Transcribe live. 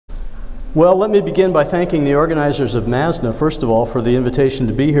Well, let me begin by thanking the organizers of Macna, first of all, for the invitation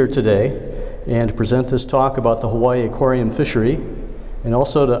to be here today and to present this talk about the Hawaii Aquarium Fishery. And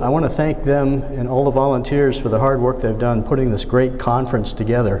also, I want to thank them and all the volunteers for the hard work they've done putting this great conference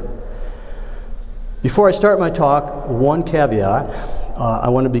together. Before I start my talk, one caveat. I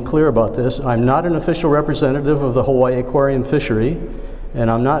want to be clear about this. I'm not an official representative of the Hawaii Aquarium Fishery,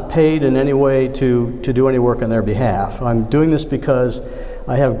 and I'm not paid in any way to do any work on their behalf. I'm doing this because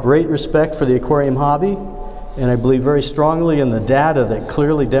I have great respect for the aquarium hobby, and I believe very strongly in the data that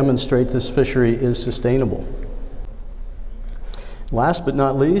clearly demonstrate this fishery is sustainable. Last but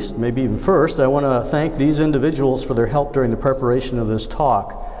not least, maybe even first, I want to thank these individuals for their help during the preparation of this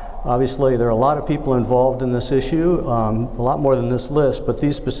talk. Obviously, there are a lot of people involved in this issue, a lot more than this list, but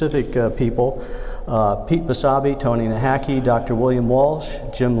these specific people, Pete Basabe, Tony Nahaki, Dr. William Walsh,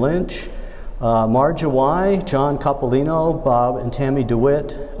 Jim Lynch, Marge Awai, John Capolino, Bob and Tammy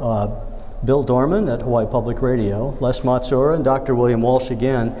DeWitt, Bill Dorman at Hawaii Public Radio, Les Matsura, and Dr. William Walsh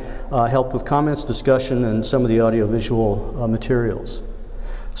again helped with comments, discussion, and some of the audiovisual materials.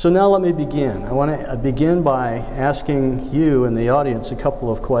 So now let me begin. I want to begin by asking you in the audience a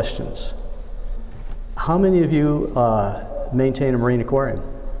couple of questions. How many of you maintain a marine aquarium?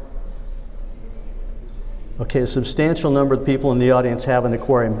 Okay, a substantial number of people in the audience have an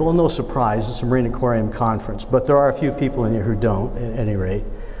aquarium. Well, no surprise, it's a marine aquarium conference, but there are a few people in here who don't, at any rate.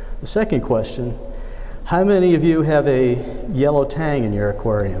 The second question, how many of you have a yellow tang in your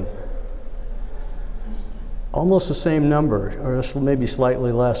aquarium? Almost the same number, or maybe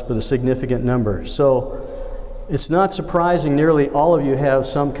slightly less, but a significant number. So it's not surprising nearly all of you have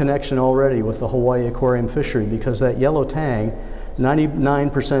some connection already with the Hawaii Aquarium Fishery, because that yellow tang,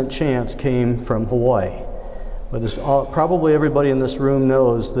 99% chance came from Hawaii. But probably everybody in this room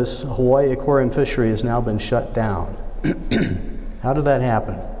knows this Hawaii Aquarium Fishery has now been shut down. How did that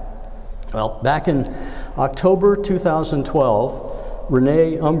happen? Well, back in October 2012,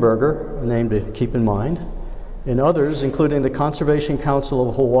 Renee Umberger, a name to keep in mind, and others, including the Conservation Council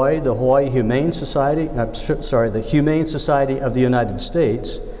of Hawaii, the Hawaii Humane Society, the Humane Society of the United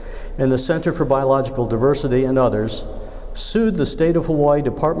States, and the Center for Biological Diversity and others, sued the State of Hawaii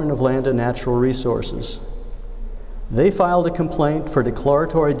Department of Land and Natural Resources. They filed a complaint for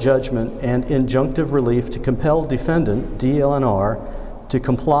declaratory judgment and injunctive relief to compel defendant, DLNR, to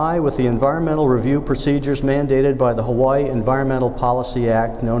comply with the environmental review procedures mandated by the Hawaii Environmental Policy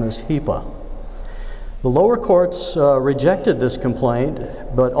Act, known as HEPA. The lower courts rejected this complaint,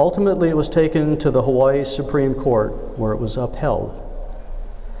 but ultimately it was taken to the Hawaii Supreme Court, where it was upheld.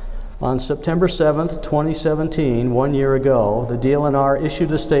 On September 7th, 2017, 1 year ago, the DLNR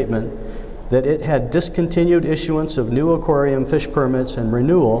issued a statement that it had discontinued issuance of new aquarium fish permits and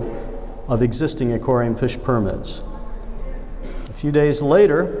renewal of existing aquarium fish permits. A few days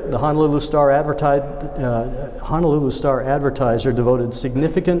later, the Honolulu Star Advertiser devoted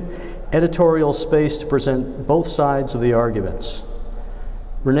significant editorial space to present both sides of the arguments.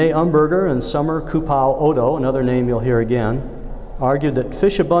 Renee Umberger and Summer Kupau Odo, another name you'll hear again, argued that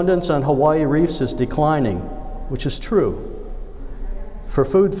fish abundance on Hawaii reefs is declining, which is true, for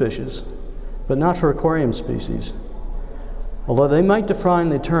food fishes, but not for aquarium species. Although they might define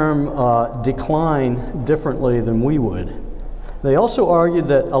the term decline differently than we would. They also argued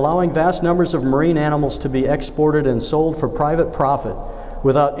that allowing vast numbers of marine animals to be exported and sold for private profit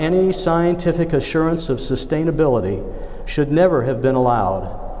without any scientific assurance of sustainability should never have been allowed.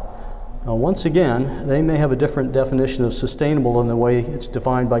 Now, once again, they may have a different definition of sustainable than the way it's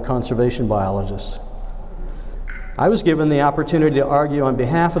defined by conservation biologists. I was given the opportunity to argue on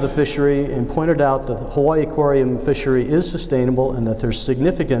behalf of the fishery and pointed out that the Hawaii Aquarium Fishery is sustainable and that there's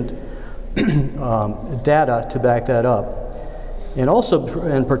significant data to back that up. And also,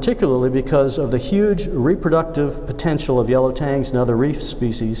 and particularly because of the huge reproductive potential of yellow tangs and other reef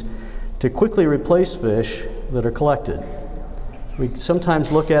species to quickly replace fish that are collected. We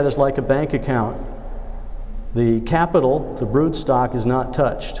sometimes look at it as like a bank account. The capital, the brood stock, is not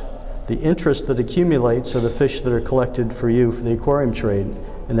touched. The interest that accumulates are the fish that are collected for you for the aquarium trade,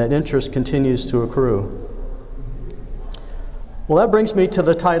 and that interest continues to accrue. Well, that brings me to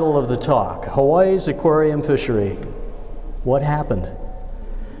the title of the talk, Hawaii's Aquarium Fishery. What happened?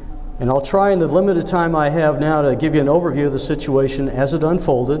 And I'll try in the limited time I have now to give you an overview of the situation as it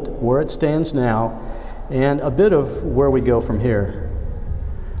unfolded, where it stands now, and a bit of where we go from here.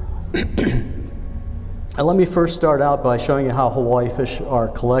 And let me first start out by showing you how Hawaii fish are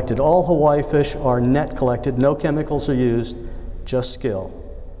collected. All Hawaii fish are net collected, no chemicals are used, just skill.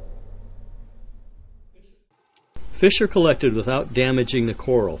 Fish are collected without damaging the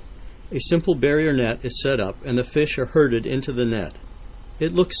coral. A simple barrier net is set up and the fish are herded into the net.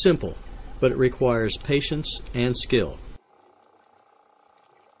 It looks simple, but it requires patience and skill.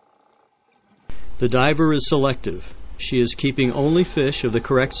 The diver is selective. She is keeping only fish of the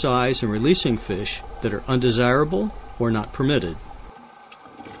correct size and releasing fish that are undesirable or not permitted.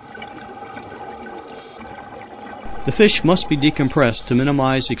 The fish must be decompressed to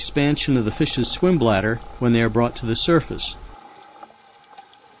minimize expansion of the fish's swim bladder when they are brought to the surface.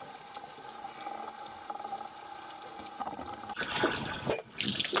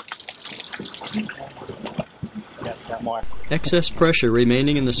 Excess pressure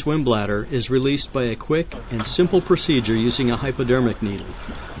remaining in the swim bladder is released by a quick and simple procedure using a hypodermic needle.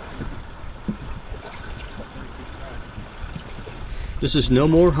 This is no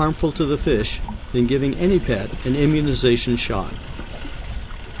more harmful to the fish than giving any pet an immunization shot.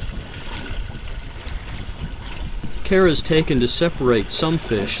 Care is taken to separate some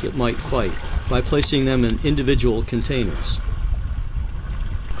fish that might fight by placing them in individual containers.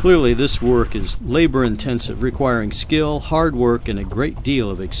 Clearly, this work is labor-intensive, requiring skill, hard work, and a great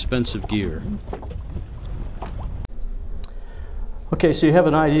deal of expensive gear. Okay, so you have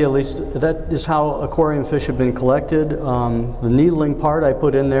an idea, at least, that is how aquarium fish have been collected. The needling part I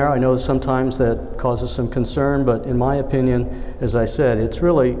put in there, I know sometimes that causes some concern, but in my opinion, as I said, it's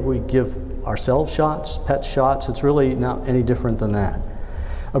really, we give ourselves shots, pet shots, it's really not any different than that.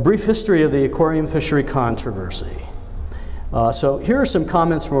 A brief history of the aquarium fishery controversy. So here are some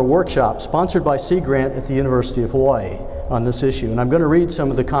comments from a workshop sponsored by Sea Grant at the University of Hawaii on this issue, and I'm going to read some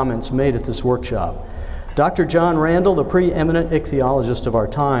of the comments made at this workshop. Dr. John Randall, the preeminent ichthyologist of our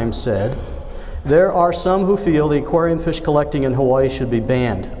time, said, "There are some who feel the aquarium fish collecting in Hawaii should be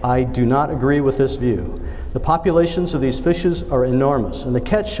banned. I do not agree with this view. The populations of these fishes are enormous, and the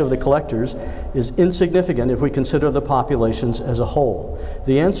catch of the collectors is insignificant if we consider the populations as a whole.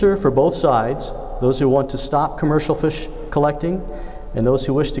 The answer for both sides, those who want to stop commercial fish collecting and those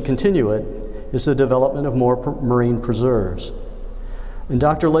who wish to continue it, is the development of more marine preserves." And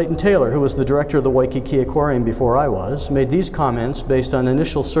Dr. Leighton Taylor, who was the director of the Waikiki Aquarium before I was, made these comments based on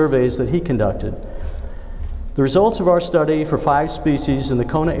initial surveys that he conducted. The results of our study for 5 species in the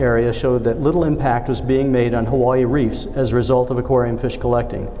Kona area showed that little impact was being made on Hawaii reefs as a result of aquarium fish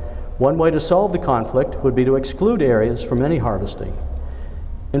collecting. One way to solve the conflict would be to exclude areas from any harvesting.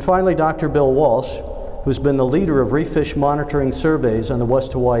 And finally, Dr. Bill Walsh, who's been the leader of reef fish monitoring surveys on the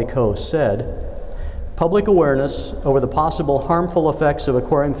West Hawaii coast, said, "Public awareness over the possible harmful effects of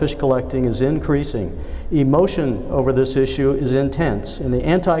aquarium fish collecting is increasing. Emotion over this issue is intense, and the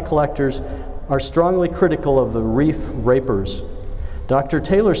anti-collectors are strongly critical of the reef rapers. Dr.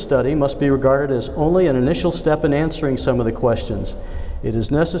 Taylor's study must be regarded as only an initial step in answering some of the questions. It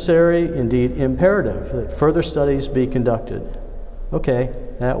is necessary, indeed imperative, that further studies be conducted." Okay,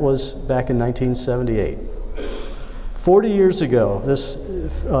 that was back in 1978. 40 years ago, this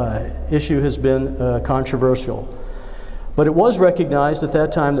issue has been controversial, but it was recognized at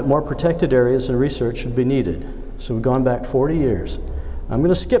that time that more protected areas and research would be needed. So we've gone back 40 years. I'm going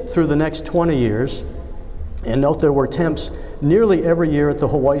to skip through the next 20 years and note there were attempts nearly every year at the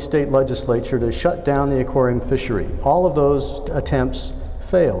Hawaii State Legislature to shut down the aquarium fishery. All of those attempts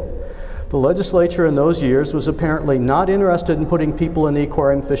failed. The legislature in those years was apparently not interested in putting people in the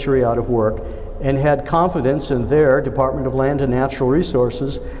aquarium fishery out of work and had confidence in their Department of Land and Natural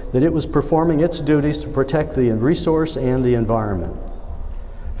Resources that it was performing its duties to protect the resource and the environment.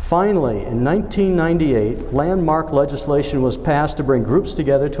 Finally, in 1998, landmark legislation was passed to bring groups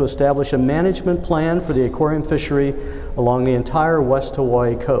together to establish a management plan for the aquarium fishery along the entire West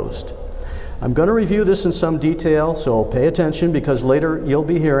Hawaii coast. I'm going to review this in some detail, so pay attention because later you'll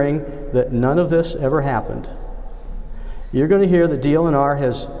be hearing that none of this ever happened. You're going to hear that DLNR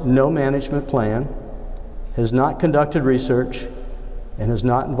has no management plan, has not conducted research, and has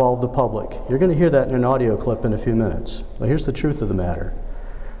not involved the public. You're going to hear that in an audio clip in a few minutes. But here's the truth of the matter.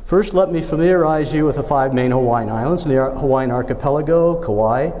 First, let me familiarize you with the 5 main Hawaiian islands in the Hawaiian archipelago: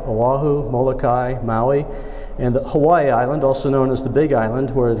 Kauai, Oahu, Molokai, Maui, and the Hawaii Island, also known as the Big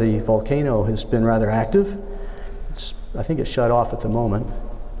Island, where the volcano has been rather active. I think it's shut off at the moment.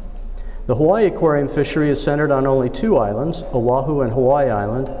 The Hawaii aquarium fishery is centered on only 2 islands, Oahu and Hawaii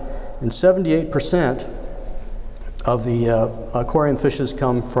Island, and 78% of the aquarium fishes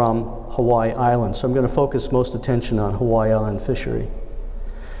come from Hawaii Island. So I'm going to focus most attention on Hawaii Island fishery.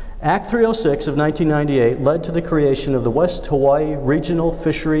 Act 306 of 1998 led to the creation of the West Hawaii Regional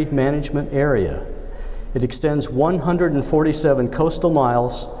Fishery Management Area. It extends 147 coastal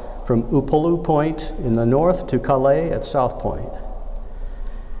miles from Upolu Point in the north to Kalei at South Point.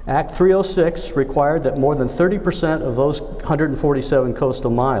 Act 306 required that more than 30% of those 147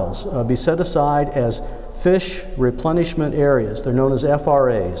 coastal miles, be set aside as fish replenishment areas. They're known as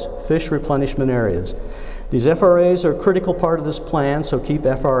FRAs, fish replenishment areas. These FRAs are a critical part of this plan, so keep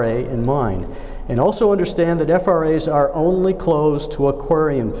FRA in mind. And also understand that FRAs are only closed to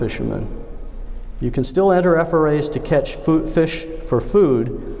aquarium fishermen. You can still enter FRAs to catch fish for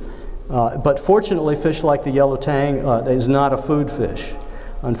food, but fortunately fish like the yellow tang is not a food fish.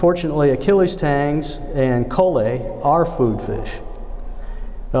 Unfortunately, Achilles tangs and Collet are food fish.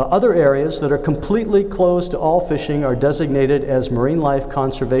 Other areas that are completely closed to all fishing are designated as Marine Life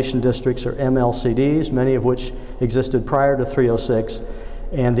Conservation Districts, or MLCDs, many of which existed prior to 306,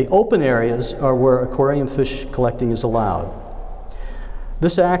 and the open areas are where aquarium fish collecting is allowed.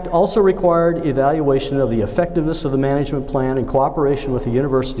 This act also required evaluation of the effectiveness of the management plan in cooperation with the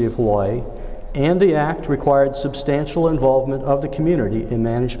University of Hawaii, and the act required substantial involvement of the community in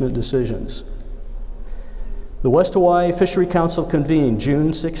management decisions. The West Hawaii Fishery Council convened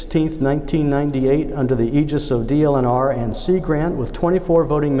June 16, 1998 under the aegis of DLNR and Sea Grant with 24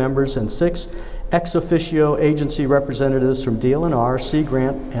 voting members and 6 ex officio agency representatives from DLNR, Sea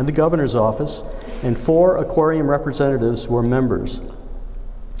Grant, and the Governor's Office, and 4 aquarium representatives were members.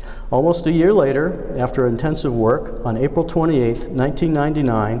 Almost a year later, after intensive work, on April 28,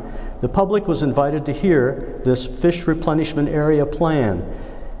 1999, the public was invited to hear this fish replenishment area plan,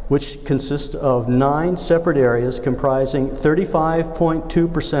 which consists of 9 separate areas comprising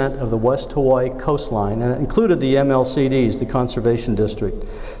 35.2% of the West Hawaii coastline, and it included the MLCDs, the Conservation District.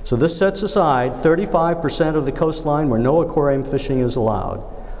 So this sets aside 35% of the coastline where no aquarium fishing is allowed.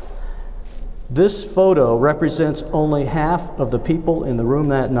 This photo represents only half of the people in the room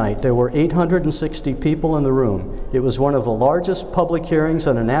that night. There were 860 people in the room. It was one of the largest public hearings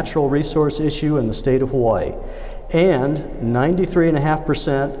on a natural resource issue in the state of Hawaii. And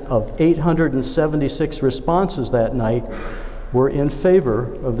 93.5% of 876 responses that night were in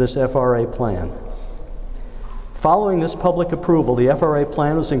favor of this FRA plan. Following this public approval, the FRA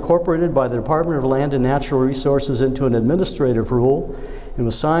plan was incorporated by the Department of Land and Natural Resources into an administrative rule and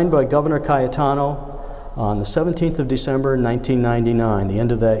was signed by Governor Cayetano on the 17th of December, 1999, the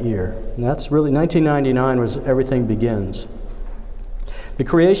end of that year. And that's really 1999 was everything begins. The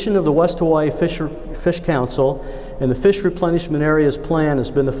creation of the West Hawaii Fish Council and the Fish Replenishment Areas Plan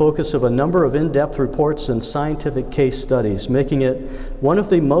has been the focus of a number of in-depth reports and scientific case studies, making it one of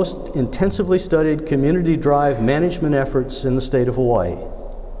the most intensively studied community drive management efforts in the state of Hawaii.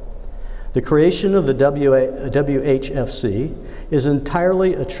 The creation of the WHFC is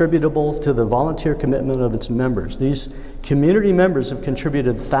entirely attributable to the volunteer commitment of its members. These community members have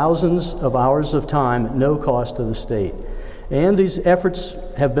contributed thousands of hours of time at no cost to the state. And these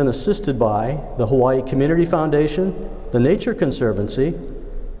efforts have been assisted by the Hawaii Community Foundation, the Nature Conservancy,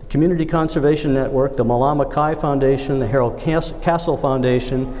 the Community Conservation Network, the Malama Kai Foundation, the Harold Castle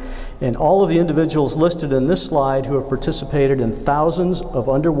Foundation, and all of the individuals listed in this slide who have participated in thousands of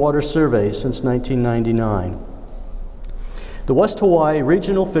underwater surveys since 1999. The West Hawaii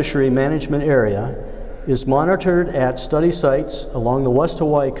Regional Fishery Management Area is monitored at study sites along the West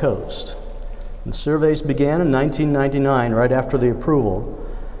Hawaii coast. And surveys began in 1999, right after the approval.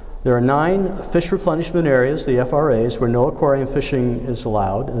 There are 9 fish replenishment areas, the FRAs, where no aquarium fishing is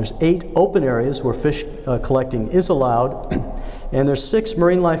allowed. And there's 8 open areas where fish collecting is allowed. And there's 6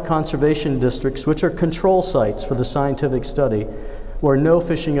 marine life conservation districts, which are control sites for the scientific study, where no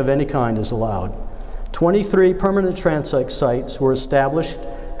fishing of any kind is allowed. 23 permanent transect sites were established,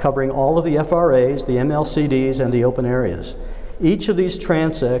 covering all of the FRAs, the MLCDs, and the open areas. Each of these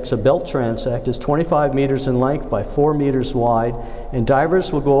transects, a belt transect, is 25 meters in length by 4 meters wide, and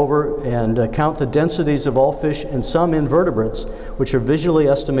divers will go over and count the densities of all fish and some invertebrates, which are visually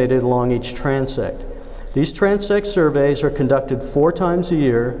estimated along each transect. These transect surveys are conducted 4 times a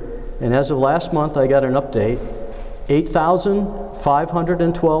year, and as of last month I got an update.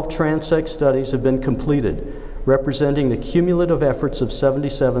 8,512 transect studies have been completed, representing the cumulative efforts of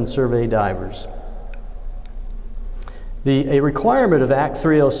 77 survey divers. A requirement of Act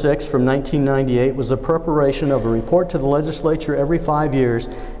 306 from 1998 was the preparation of a report to the legislature every 5 years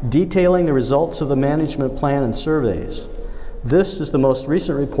detailing the results of the management plan and surveys. This is the most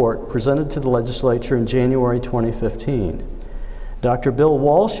recent report presented to the legislature in January 2015. Dr. Bill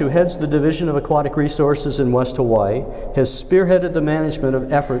Walsh, who heads the Division of Aquatic Resources in West Hawaii, has spearheaded the management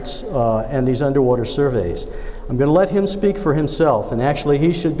of efforts and these underwater surveys. I'm going to let him speak for himself, and actually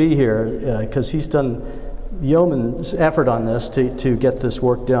he should be here because he's done yeoman's effort on this to get this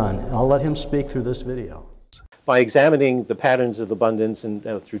work done. I'll let him speak through this video. By examining the patterns of abundance and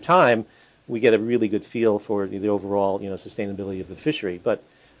through time, we get a really good feel for the overall sustainability of the fishery. But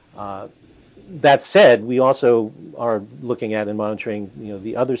That said, we also are looking at and monitoring,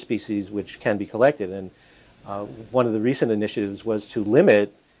 the other species which can be collected. And one of the recent initiatives was to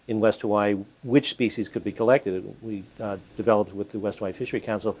limit in West Hawaii which species could be collected. We developed with the West Hawaii Fishery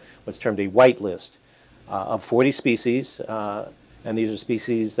Council what's termed a white list of 40 species, and these are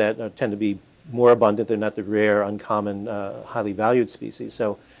species that tend to be more abundant. They're not the rare, uncommon, highly valued species.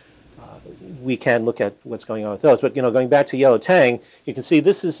 So we can look at what's going on with those. But going back to yellow tang, you can see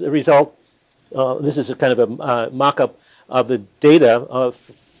this is a result. This is a kind of a mock-up of the data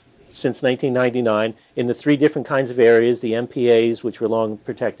since 1999 in the 3 different kinds of areas: the MPAs, which were long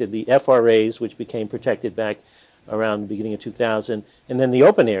protected, the FRAs, which became protected back around the beginning of 2000, and then the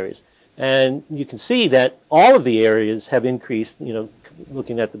open areas. And you can see that all of the areas have increased,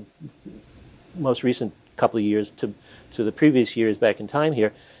 looking at the most recent couple of years to the previous years back in time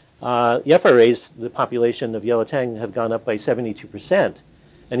here. The FRAs, the population of yellow tang, have gone up by 72%.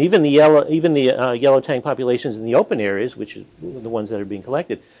 And even the yellow tang populations in the open areas, which are the ones that are being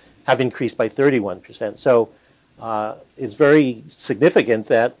collected, have increased by 31%. So it's very significant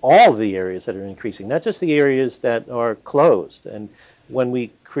that all of the areas that are increasing, not just the areas that are closed. And when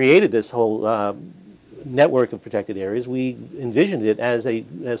we created this whole network of protected areas, we envisioned it as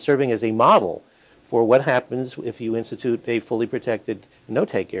serving as a model for what happens if you institute a fully protected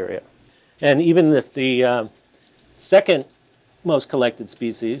no-take area. And even the second most collected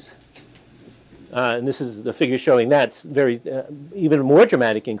species, and this is the figure showing that's very even more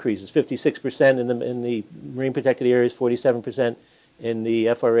dramatic increases: 56% in the marine protected areas, 47% in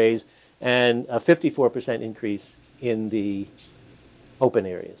the FRAs, and a 54% increase in the open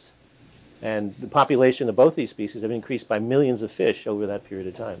areas. And the population of both these species have increased by millions of fish over that period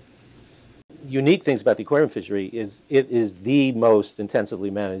of time. Unique things about the aquarium fishery is it is the most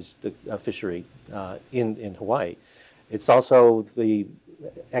intensively managed fishery in Hawaii. It's also the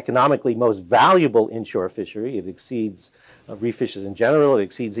economically most valuable inshore fishery. It exceeds reef fishes in general. It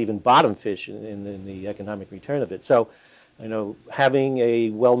exceeds even bottom fish in the economic return of it. So, having a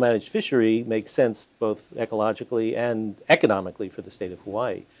well-managed fishery makes sense both ecologically and economically for the state of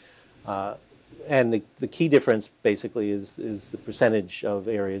Hawaii. And the key difference basically is the percentage of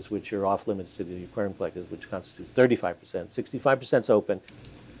areas which are off limits to the aquarium collectors, which constitutes 35%. 65% is open.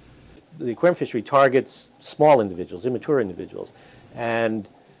 The aquarium fishery targets small individuals, immature individuals. And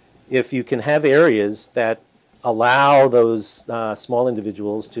if you can have areas that allow those small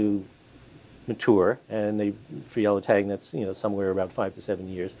individuals to mature, and for yellow tang, that's somewhere about 5 to 7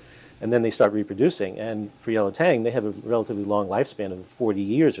 years, and then they start reproducing. And for yellow tang, they have a relatively long lifespan of 40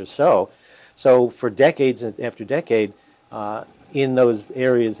 years or so. So for decades after decade, in those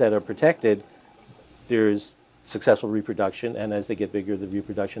areas that are protected, there's successful reproduction, and as they get bigger, the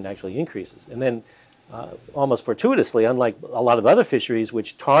reproduction actually increases. And then almost fortuitously, unlike a lot of other fisheries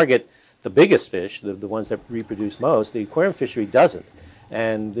which target the biggest fish, the ones that reproduce most, the aquarium fishery doesn't.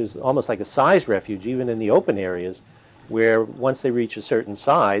 And there's almost like a size refuge, even in the open areas, where once they reach a certain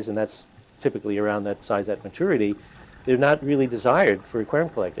size, and that's typically around that size at maturity, they're not really desired for aquarium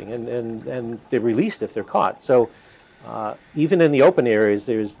collecting, and they're released if they're caught. So even in the open areas,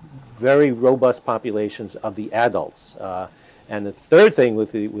 there's very robust populations of the adults. And the third thing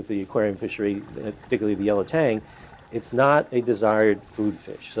with the aquarium fishery, particularly the yellow tang, it's not a desired food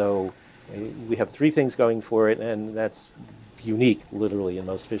fish. So we have 3 things going for it, and that's unique, literally, in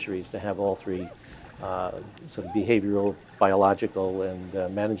most fisheries to have all 3 sort of behavioral, biological,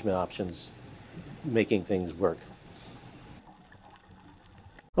 and management options making things work.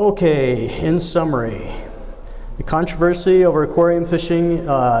 Okay, in summary, the controversy over aquarium fishing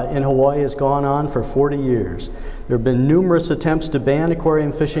in Hawaii has gone on for 40 years. There have been numerous attempts to ban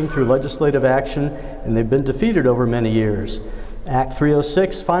aquarium fishing through legislative action, and they've been defeated over many years. Act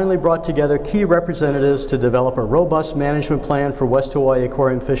 306 finally brought together key representatives to develop a robust management plan for West Hawaii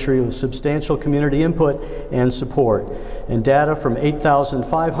aquarium fishery with substantial community input and support. And data from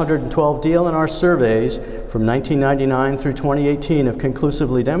 8,512 DLNR surveys from 1999 through 2018 have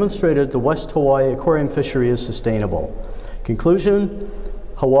conclusively demonstrated the West Hawaii aquarium fishery is sustainable. Conclusion: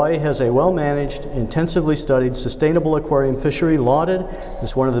 Hawaii has a well-managed, intensively studied, sustainable aquarium fishery lauded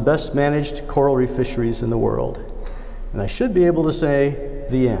as one of the best managed coral reef fisheries in the world. And I should be able to say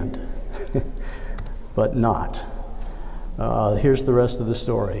the end, but not. Here's the rest of the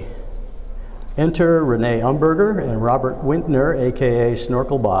story. Enter Renee Umberger and Robert Wintner, aka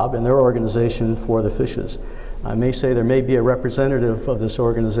Snorkel Bob, and their organization For the Fishes. I may say there may be a representative of this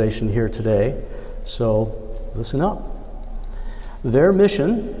organization here today, so listen up. Their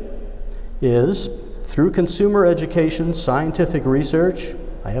mission is, through consumer education, scientific research,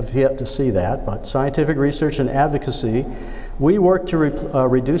 I have yet to see that, but scientific research and advocacy, we work to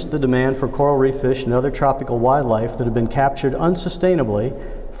reduce the demand for coral reef fish and other tropical wildlife that have been captured unsustainably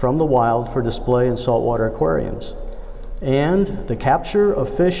from the wild for display in saltwater aquariums. And the capture of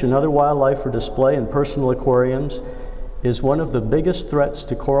fish and other wildlife for display in personal aquariums is one of the biggest threats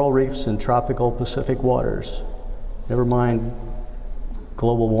to coral reefs in tropical Pacific waters. Never mind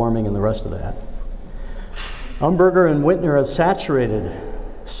global warming and the rest of that. Umberger and Whitner have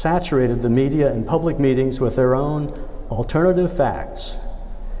saturated the media and public meetings with their own alternative facts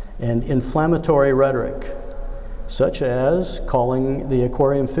and inflammatory rhetoric, such as calling the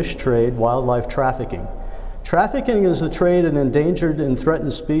aquarium fish trade wildlife trafficking. Trafficking is the trade in endangered and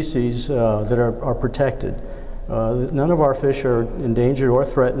threatened species that are protected. None of our fish are endangered or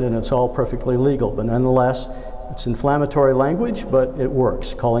threatened, and it's all perfectly legal, but nonetheless, it's inflammatory language, but it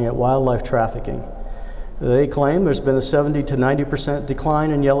works, calling it wildlife trafficking. They claim there's been a 70 to 90%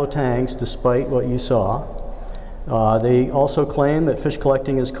 decline in yellow tangs despite what you saw. They also claim that fish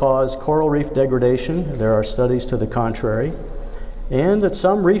collecting has caused coral reef degradation. There are studies to the contrary. And that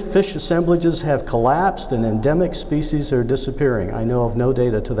some reef fish assemblages have collapsed and endemic species are disappearing. I know of no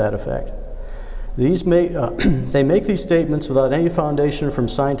data to that effect. They make these statements without any foundation from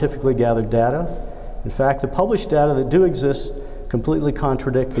scientifically gathered data. In fact, the published data that do exist completely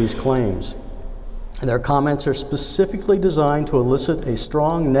contradict these claims. Their comments are specifically designed to elicit a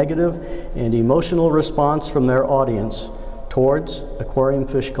strong negative and emotional response from their audience towards aquarium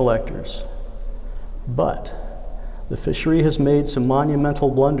fish collectors. But the fishery has made some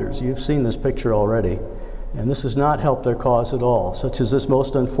monumental blunders. You've seen this picture already, and this has not helped their cause at all, such as this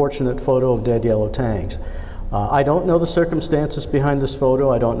most unfortunate photo of dead yellow tangs. I don't know the circumstances behind this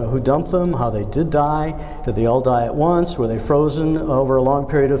photo. I don't know who dumped them, how they did die. Did they all die at once? Were they frozen over a long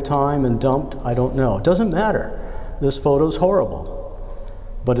period of time and dumped? I don't know. It doesn't matter. This photo's horrible.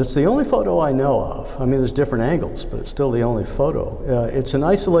 But it's the only photo I know of. I mean, there's different angles, but it's still the only photo. It's an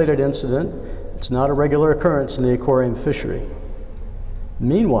isolated incident. It's not a regular occurrence in the aquarium fishery.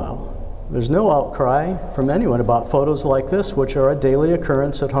 Meanwhile, there's no outcry from anyone about photos like this, which are a daily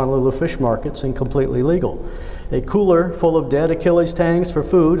occurrence at Honolulu fish markets and completely legal. A cooler full of dead Achilles tangs for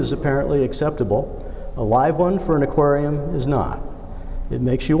food is apparently acceptable. A live one for an aquarium is not. It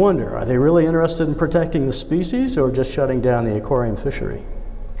makes you wonder, are they really interested in protecting the species or just shutting down the aquarium fishery?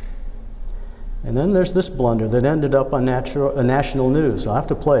 And then there's this blunder that ended up on national news. I'll have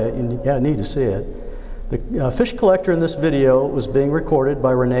to play it. You need to see it. The fish collector in this video was being recorded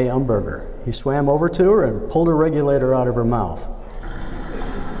by Renee Umberger. He swam over to her and pulled her regulator out of her mouth.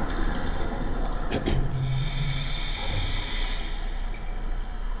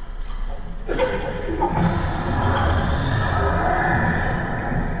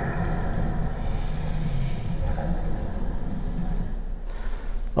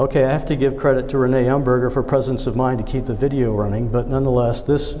 Okay, I have to give credit to Renee Umberger for presence of mind to keep the video running, but nonetheless,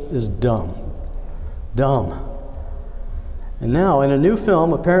 this is dumb. Dumb. And now, in a new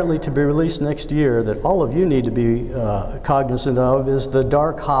film apparently to be released next year that all of you need to be cognizant of is The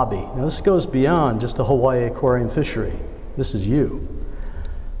Dark Hobby. Now, this goes beyond just the Hawaii aquarium fishery. This is you.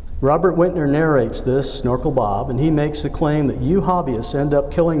 Robert Whitner narrates this, Snorkel Bob, and he makes the claim that you hobbyists end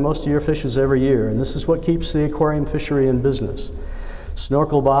up killing most of your fishes every year, and this is what keeps the aquarium fishery in business.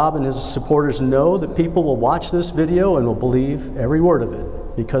 Snorkel Bob and his supporters know that people will watch this video and will believe every word of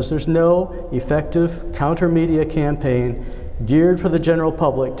it because there's no effective counter-media campaign geared for the general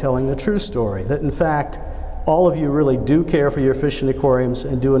public telling the true story, that in fact, all of you really do care for your fish in aquariums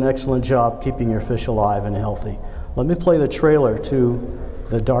and do an excellent job keeping your fish alive and healthy. Let me play the trailer to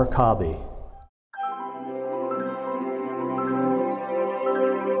The Dark Hobby.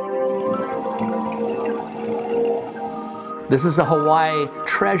 This is a Hawaii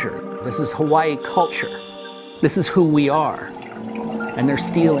treasure. This is Hawaii culture. This is who we are. And they're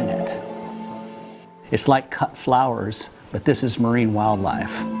stealing it. It's like cut flowers, but this is marine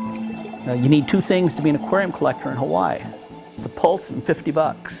wildlife. You need two things to be an aquarium collector in Hawaii. It's a pulse and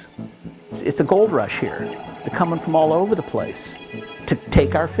 $50. It's a gold rush here. They're coming from all over the place to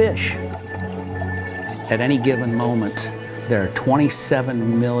take our fish. At any given moment, there are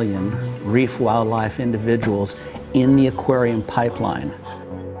 27 million reef wildlife individuals in the aquarium pipeline.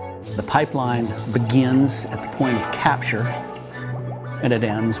 The pipeline begins at the point of capture and it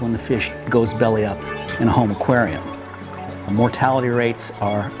ends when the fish goes belly up in a home aquarium. The mortality rates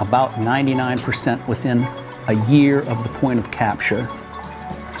are about 99% within a year of the point of capture,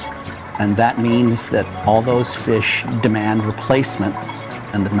 and that means that all those fish demand replacement,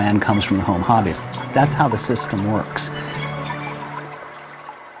 and the demand comes from the home hobbyists. That's how the system works.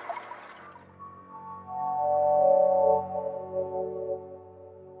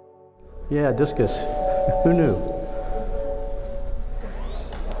 Yeah, discus. Who knew?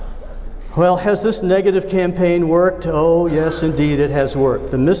 Well, has this negative campaign worked? Oh, yes, indeed, it has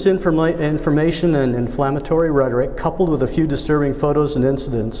worked. The misinformation and inflammatory rhetoric, coupled with a few disturbing photos and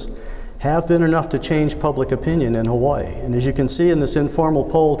incidents, have been enough to change public opinion in Hawaii. And as you can see in this informal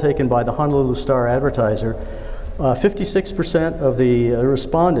poll taken by the Honolulu Star-Advertiser, 56% of the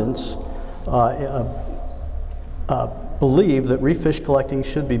respondents believe that reef fish collecting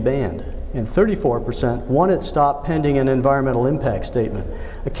should be banned, and 34% want it stopped pending an environmental impact statement.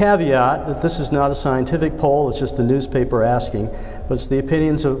 A caveat that this is not a scientific poll, it's just the newspaper asking, but it's the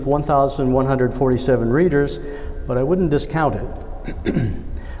opinions of 1,147 readers, but I wouldn't discount it.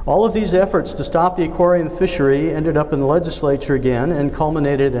 All of these efforts to stop the aquarium fishery ended up in the legislature again and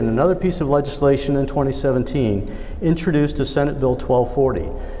culminated in another piece of legislation in 2017, introduced as Senate Bill 1240.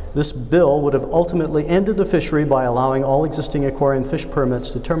 This bill would have ultimately ended the fishery by allowing all existing aquarium fish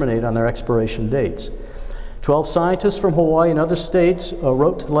permits to terminate on their expiration dates. 12 scientists from Hawaii and other states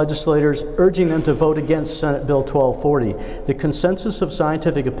wrote to the legislators urging them to vote against Senate Bill 1240. The consensus of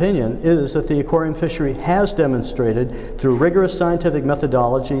scientific opinion is that the aquarium fishery has demonstrated through rigorous scientific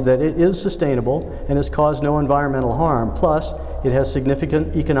methodology that it is sustainable and has caused no environmental harm. Plus, it has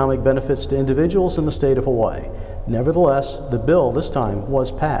significant economic benefits to individuals in the state of Hawaii. Nevertheless, the bill this time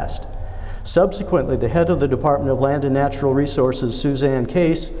was passed. Subsequently, the head of the Department of Land and Natural Resources, Suzanne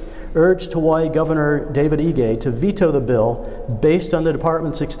Case, urged Hawaii Governor David Ige to veto the bill based on the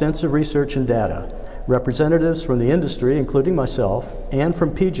department's extensive research and data. Representatives from the industry, including myself, and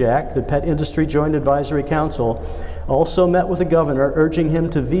from PJAC, the Pet Industry Joint Advisory Council, also met with the governor, urging him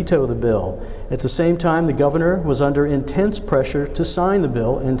to veto the bill. At the same time, the governor was under intense pressure to sign the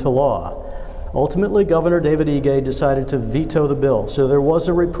bill into law. Ultimately, Governor David Ige decided to veto the bill, so there was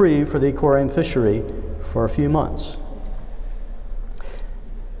a reprieve for the aquarium fishery for a few months.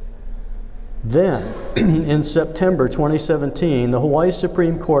 Then, in September 2017, the Hawaii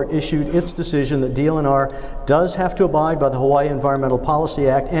Supreme Court issued its decision that DLNR does have to abide by the Hawaii Environmental Policy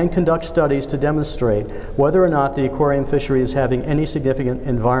Act and conduct studies to demonstrate whether or not the aquarium fishery is having any significant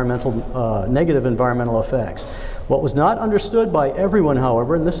negative environmental effects. What was not understood by everyone,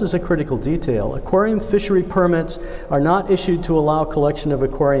 however, and this is a critical detail, aquarium fishery permits are not issued to allow collection of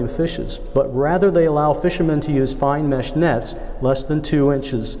aquarium fishes, but rather they allow fishermen to use fine mesh nets less than 2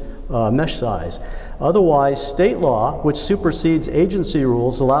 inches mesh size. Otherwise, state law, which supersedes agency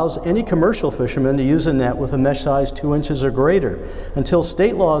rules, allows any commercial fisherman to use a net with a mesh size 2 inches or greater. Until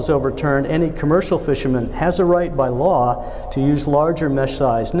state law is overturned, any commercial fisherman has a right by law to use larger mesh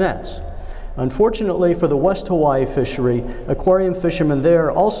size nets. Unfortunately for the West Hawaii fishery, aquarium fishermen there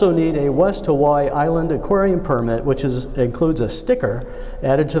also need a West Hawaii Island aquarium permit, which includes a sticker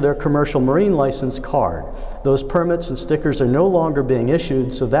added to their commercial marine license card. Those permits and stickers are no longer being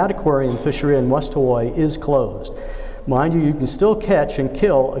issued, so that aquarium fishery in West Hawaii is closed. Mind you, you can still catch and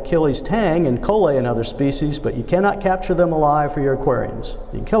kill Achilles tang and kolei and other species, but you cannot capture them alive for your aquariums.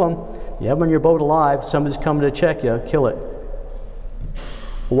 You can kill them. You have them on your boat alive, somebody's coming to check you, kill it.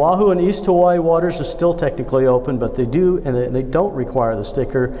 Oahu and East Hawaii waters are still technically open, but they don't require the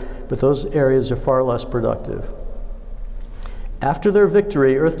sticker, but those areas are far less productive. After their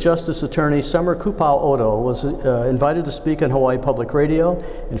victory, Earth Justice attorney Summer Kupau-Oto was invited to speak on Hawaii Public Radio,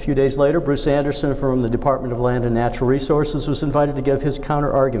 and a few days later, Bruce Anderson from the Department of Land and Natural Resources was invited to give his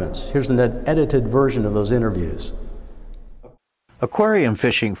counter-arguments. Here's an edited version of those interviews. Aquarium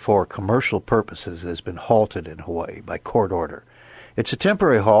fishing for commercial purposes has been halted in Hawaii by court order. It's a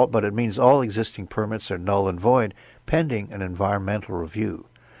temporary halt, but it means all existing permits are null and void pending an environmental review.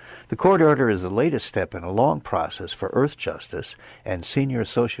 The court order is the latest step in a long process for Earth Justice, and Senior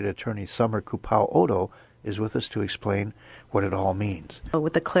Associate Attorney Summer Kupau-Oto is with us to explain what it all means.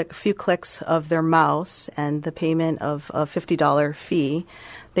 With a few clicks of their mouse and the payment of a $50 fee,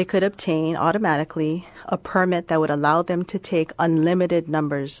 they could obtain automatically a permit that would allow them to take unlimited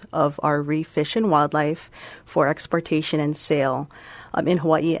numbers of our reef fish and wildlife for exportation and sale in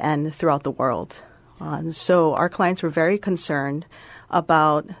Hawaii and throughout the world. So our clients were very concerned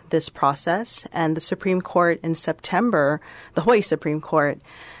about this process, and the Supreme Court in September, the Hawaii Supreme Court,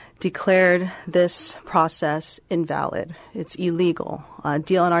 declared this process invalid. It's illegal.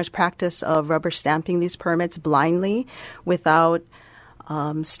 DLNR's practice of rubber stamping these permits blindly without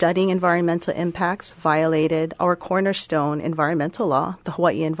studying environmental impacts violated our cornerstone environmental law, the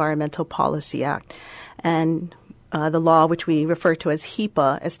Hawaii Environmental Policy Act. And the law, which we refer to as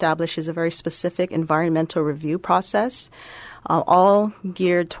HEPA, establishes a very specific environmental review process, all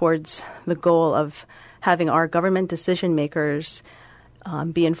geared towards the goal of having our government decision makers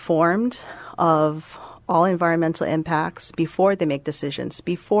be informed of all environmental impacts before they make decisions,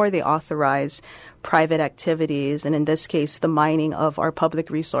 before they authorize private activities, and in this case, the mining of our public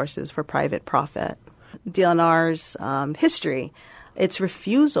resources for private profit. DLNR's history, its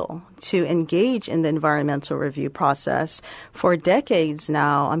refusal to engage in the environmental review process for decades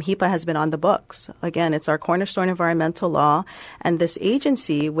now. HEPA has been on the books. Again, it's our cornerstone environmental law, and this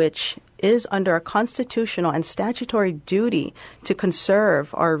agency, which is under a constitutional and statutory duty to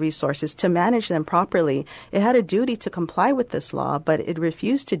conserve our resources, to manage them properly. It had a duty to comply with this law, but it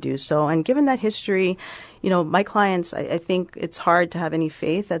refused to do so. And given that history, my clients, I think it's hard to have any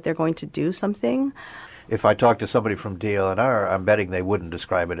faith that they're going to do something. If I talk to somebody from DLNR, I'm betting they wouldn't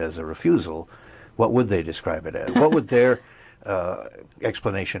describe it as a refusal. What would they describe it as? What would their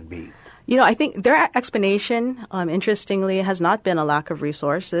explanation be? I think their explanation, interestingly, has not been a lack of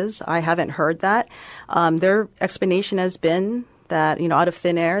resources. I haven't heard that. Their explanation has been that, out of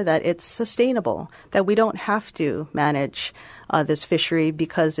thin air, that it's sustainable, that we don't have to manage this fishery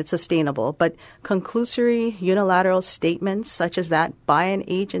because it's sustainable. But conclusory, unilateral statements such as that by an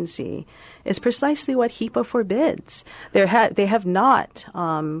agency is precisely what HEPA forbids. They have not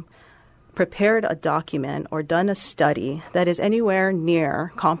prepared a document or done a study that is anywhere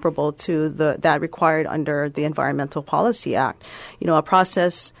near comparable to that required under the Environmental Policy Act. A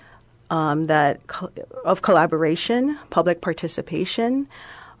process of collaboration, public participation,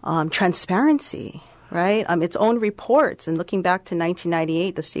 transparency, right? Its own reports. And looking back to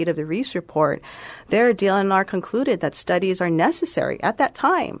 1998, the State of the Reefs report, there DLNR concluded that studies are necessary at that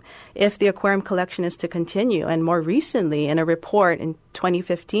time if the aquarium collection is to continue. And more recently, in a report in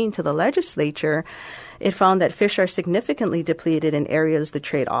 2015 to the legislature, it found that fish are significantly depleted in areas the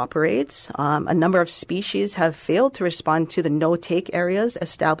trade operates. A number of species have failed to respond to the no-take areas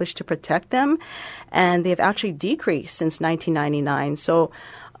established to protect them, and they have actually decreased since 1999. So,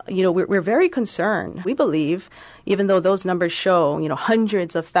 we're very concerned. We believe, even though those numbers show,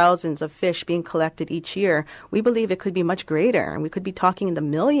 hundreds of thousands of fish being collected each year, we believe it could be much greater. And we could be talking in the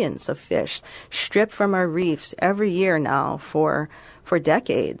millions of fish stripped from our reefs every year now for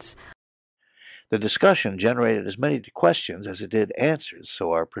decades. The discussion generated as many questions as it did answers,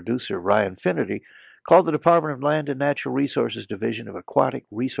 so our producer, Ryan Finnerty, called the Department of Land and Natural Resources Division of Aquatic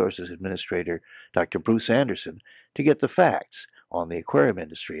Resources Administrator, Dr. Bruce Anderson, to get the facts on the aquarium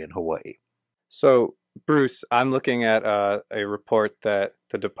industry in Hawaii. So, Bruce, I'm looking at a report that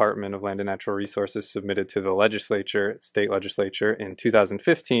the Department of Land and Natural Resources submitted to the state legislature in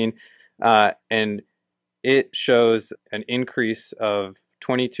 2015, and it shows an increase of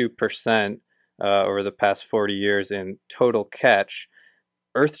 22% over the past 40 years in total catch.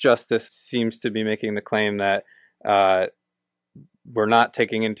 Earth Justice seems to be making the claim that we're not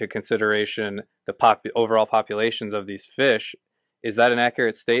taking into consideration the overall populations of these fish. Is that an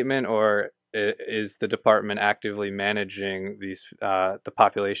accurate statement, or is the department actively managing the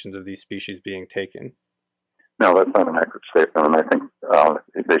populations of these species being taken? No, that's not an accurate statement, and I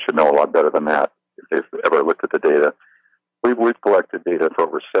think they should know a lot better than that if they've ever looked at the data. We've collected data for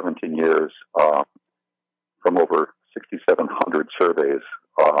over 17 years from over 6,700 surveys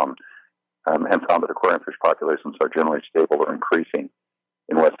and found that aquarium fish populations are generally stable or increasing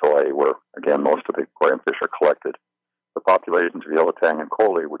in West Hawaii, where, again, most of the aquarium fish are collected. The populations of yellow tang and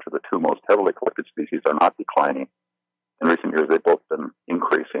coley, which are the two most heavily collected species, are not declining. In recent years, they've both been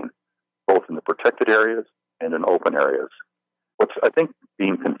increasing, both in the protected areas and in open areas. What's, I think,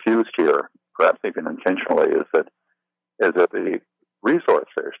 being confused here, perhaps even intentionally, is that the resource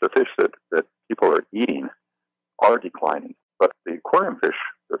fish, the fish that people are eating, are declining. But the aquarium fish,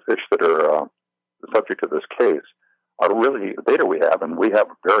 the fish that are the subject of this case, are really the data we have, and we have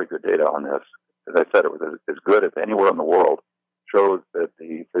very good data on this. As I said, it was as good as anywhere in the world, shows that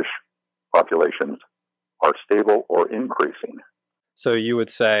the fish populations are stable or increasing. So you would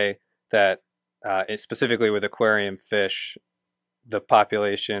say that specifically with aquarium fish, the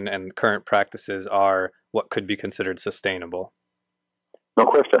population and current practices are what could be considered sustainable? No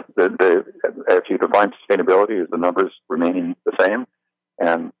question. If you define sustainability as the numbers remaining the same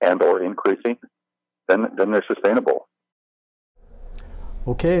and or increasing, then they're sustainable.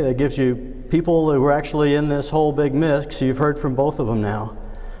 Okay, that gives you people who are actually in this whole big mix. You've heard from both of them now.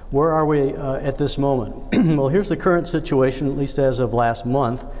 Where are we at this moment? Well, here's the current situation, at least as of last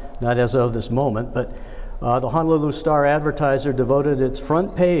month, not as of this moment, but the Honolulu Star-Advertiser devoted its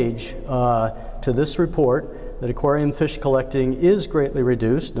front page to this report that aquarium fish collecting is greatly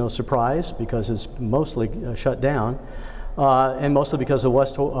reduced, no surprise, because it's mostly shut down, and mostly because the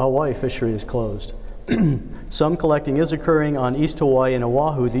West Hawaii fishery is closed. Some collecting is occurring on East Hawaii and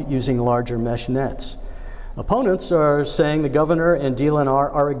Oahu using larger mesh nets. Opponents are saying the governor and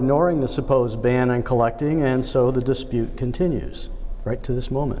DLNR are ignoring the supposed ban on collecting, and so the dispute continues right to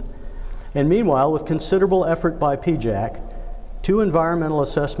this moment. And meanwhile, with considerable effort by PJAC, 2 environmental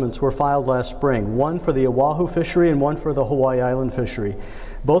assessments were filed last spring, one for the Oahu fishery and one for the Hawaii Island fishery.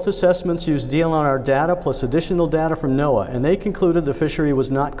 Both assessments used DLNR data plus additional data from NOAA, and they concluded the fishery was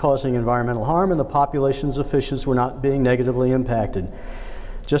not causing environmental harm and the populations of fishes were not being negatively impacted.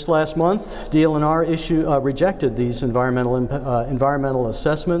 Just last month, DLNR rejected these environmental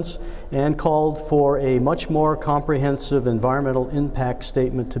assessments and called for a much more comprehensive environmental impact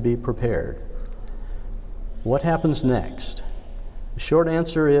statement to be prepared. What happens next? The short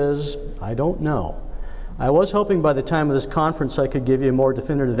answer is, I don't know. I was hoping by the time of this conference I could give you a more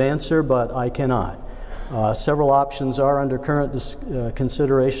definitive answer, but I cannot. Several options are under current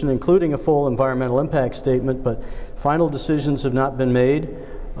consideration, including a full environmental impact statement, but final decisions have not been made,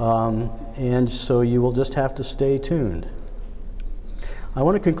 and so you will just have to stay tuned. I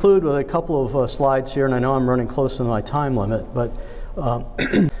want to conclude with a couple of slides here, and I know I'm running close to my time limit, but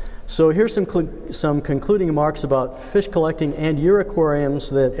so here's some concluding remarks about fish collecting and your aquariums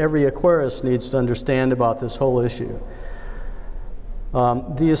that every aquarist needs to understand about this whole issue.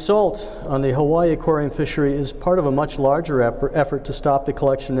 The assault on the Hawaii aquarium fishery is part of a much larger effort to stop the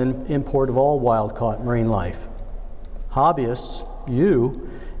collection and import of all wild-caught marine life. Hobbyists, you,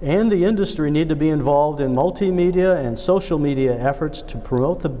 and the industry need to be involved in multimedia and social media efforts to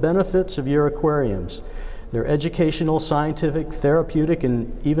promote the benefits of your aquariums, their educational, scientific, therapeutic,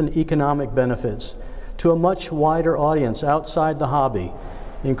 and even economic benefits to a much wider audience outside the hobby,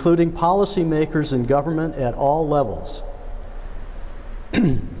 including policymakers and government at all levels.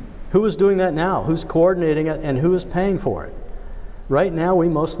 Who is doing that now? Who's coordinating it, and who is paying for it? Right now, we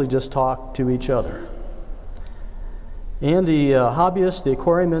mostly just talk to each other. And the hobbyists, the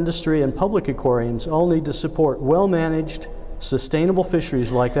aquarium industry, and public aquariums all need to support well-managed, sustainable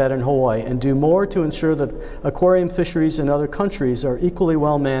fisheries like that in Hawaii and do more to ensure that aquarium fisheries in other countries are equally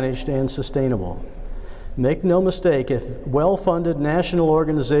well-managed and sustainable. Make no mistake, if well-funded national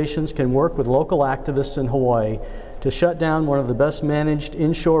organizations can work with local activists in Hawaii to shut down one of the best managed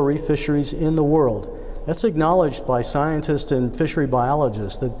inshore reef fisheries in the world, that's acknowledged by scientists and fishery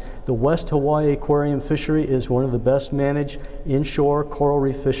biologists that the West Hawaii aquarium fishery is one of the best managed inshore coral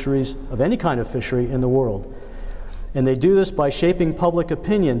reef fisheries of any kind of fishery in the world. And they do this by shaping public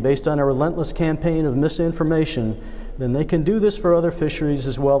opinion based on a relentless campaign of misinformation. Then they can do this for other fisheries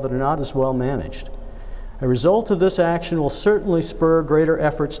as well that are not as well managed. A result of this action will certainly spur greater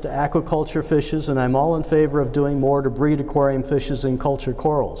efforts to aquaculture fishes, and I'm all in favor of doing more to breed aquarium fishes and culture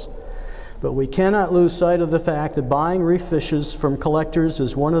corals. But we cannot lose sight of the fact that buying reef fishes from collectors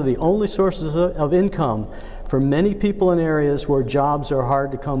is one of the only sources of income for many people in areas where jobs are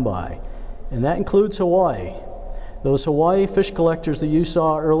hard to come by. And that includes Hawaii. Those Hawaii fish collectors that you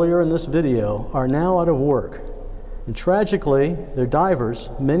saw earlier in this video are now out of work. And tragically, they're divers.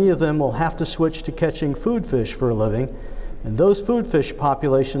 Many of them will have to switch to catching food fish for a living, and those food fish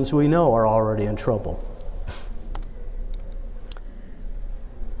populations we know are already in trouble.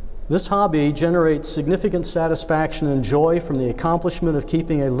 This hobby generates significant satisfaction and joy from the accomplishment of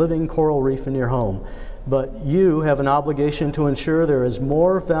keeping a living coral reef in your home. But you have an obligation to ensure there is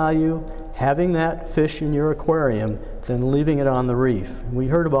more value having that fish in your aquarium than leaving it on the reef. We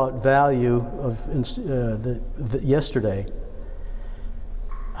heard about value of yesterday.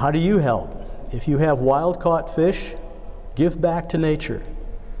 How do you help? If you have wild-caught fish, give back to nature.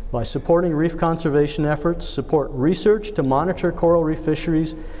 By supporting reef conservation efforts, support research to monitor coral reef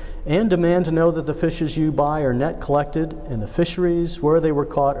fisheries, and demand to know that the fishes you buy are net collected and the fisheries where they were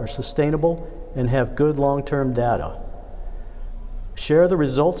caught are sustainable and have good long-term data. Share the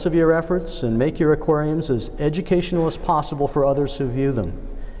results of your efforts and make your aquariums as educational as possible for others who view them.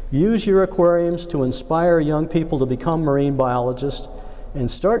 Use your aquariums to inspire young people to become marine biologists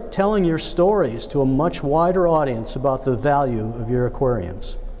and start telling your stories to a much wider audience about the value of your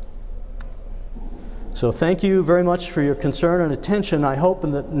aquariums. So thank you very much for your concern and attention. I hope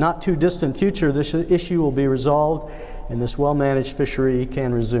in the not too distant future this issue will be resolved and this well-managed fishery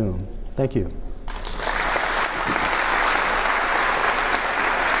can resume. Thank you.